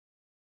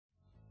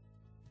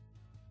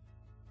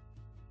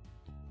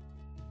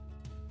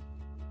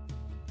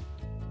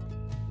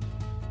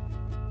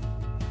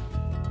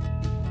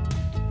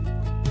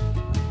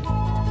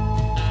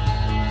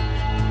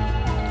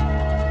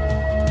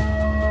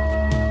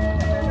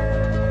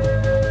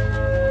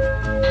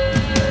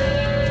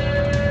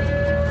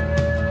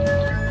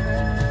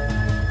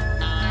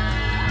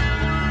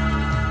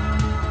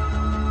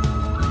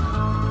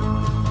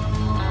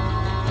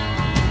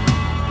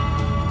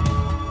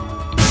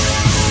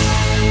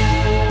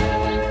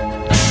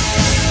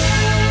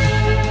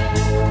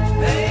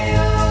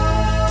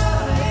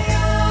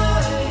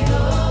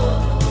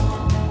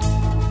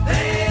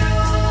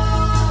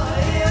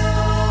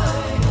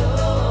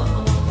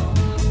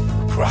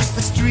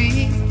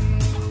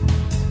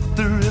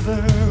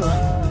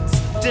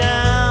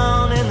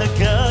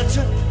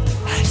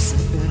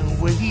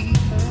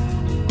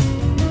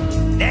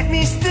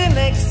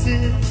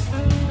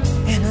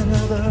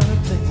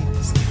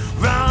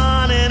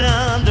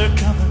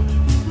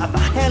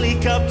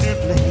up to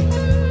blame.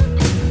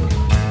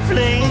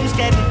 Flames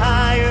getting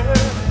higher,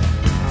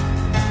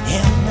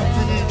 and the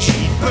blue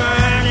jeep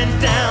burning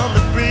down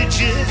the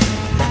bridges.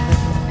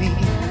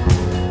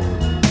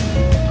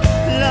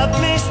 Love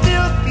may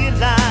still be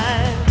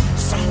alive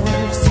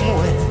somewhere,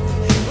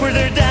 where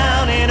they're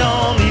down and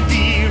only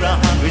dear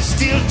 100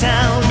 steel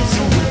towns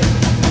away.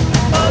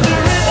 Oh, the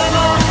rhythm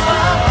of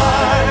my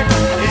heart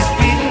is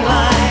beating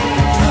like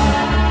a drum,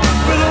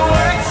 where the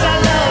words I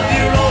love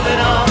you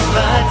rolling off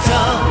my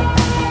tongue.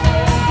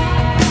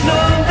 No,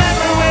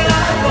 never will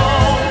I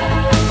roam,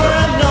 for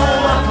I know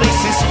my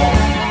place is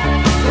home.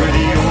 Where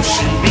the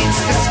ocean meets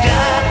the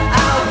sky,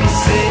 I'll be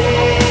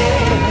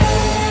safe.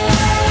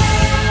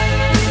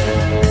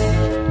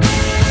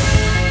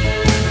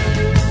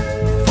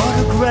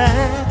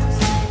 Photographs,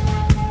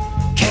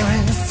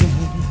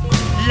 kerosene,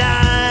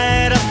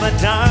 light up my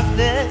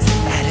darkness,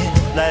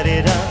 light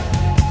it up.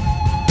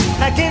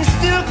 I can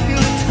still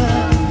feel the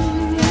touch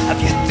of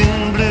your thin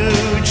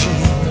blue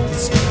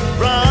jeans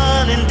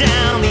running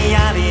down the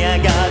alley. I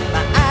got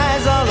my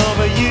eyes all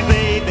over you,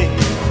 baby.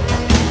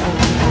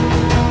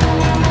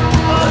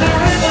 Oh, the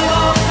rhythm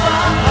of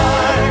my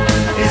heart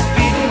is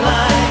beating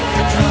like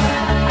a drum,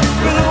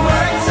 with the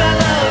words I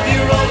love you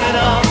rolling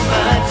off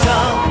my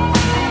tongue.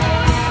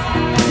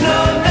 No,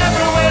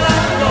 never will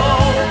I go,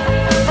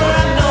 for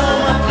I know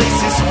my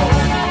place is home.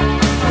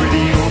 Where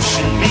the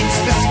ocean meets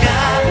the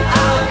sky,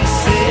 I'll be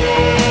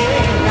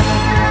safe.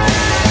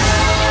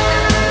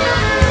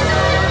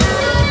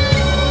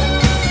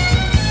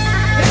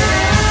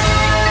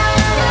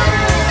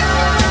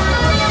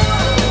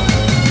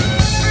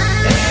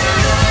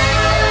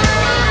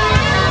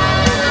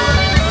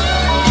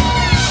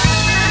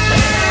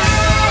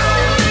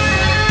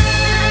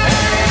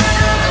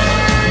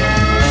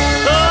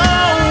 Oh,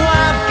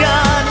 I've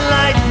got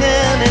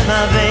lightning in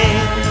my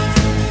veins,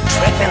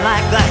 tripping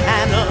like the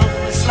handle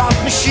of a slot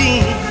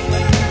machine.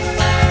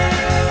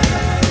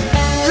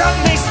 Love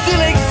may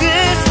still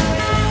exist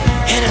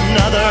in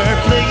another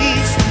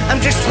place. I'm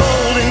just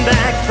holding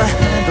back the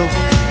handle,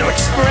 no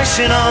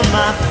expression on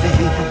my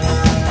face.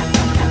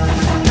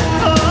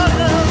 Oh,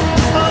 no.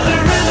 Oh, the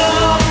rhythm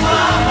of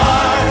my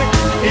heart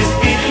is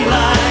beating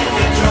like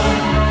a drum,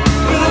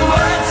 with the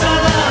words I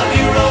love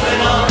you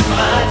rolling off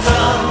my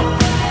tongue.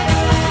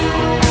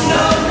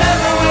 No,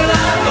 never will I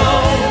go,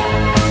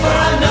 for I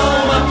know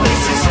my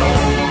place is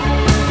home.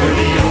 Where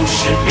the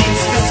ocean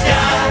meets the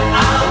sky,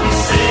 I'll be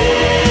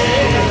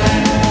safe.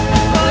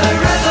 Oh, the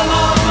rhythm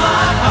of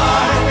my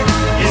heart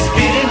is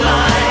beating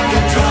like a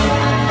drum,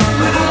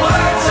 with the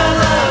words I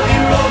love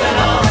you rolling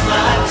off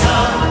my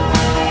tongue.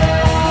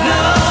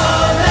 No,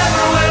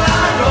 never will I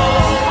go,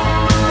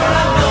 for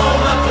I know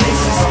my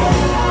place is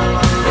home.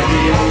 Where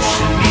the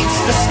ocean meets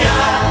the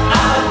sky,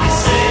 I'll be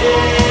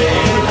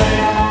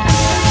sailing.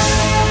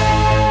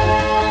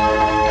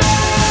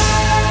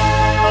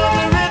 Oh,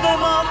 the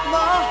rhythm of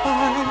my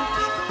heart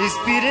is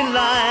beating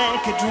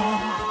like a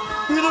drum,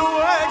 with the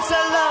words I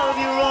love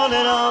you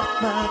rolling off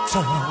my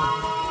tongue.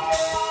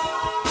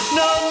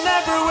 No,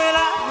 never will I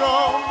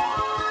roam,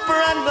 for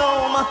I know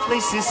my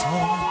place is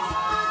home.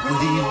 Where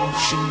the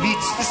ocean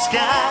meets the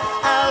sky,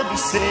 I'll be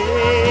safe.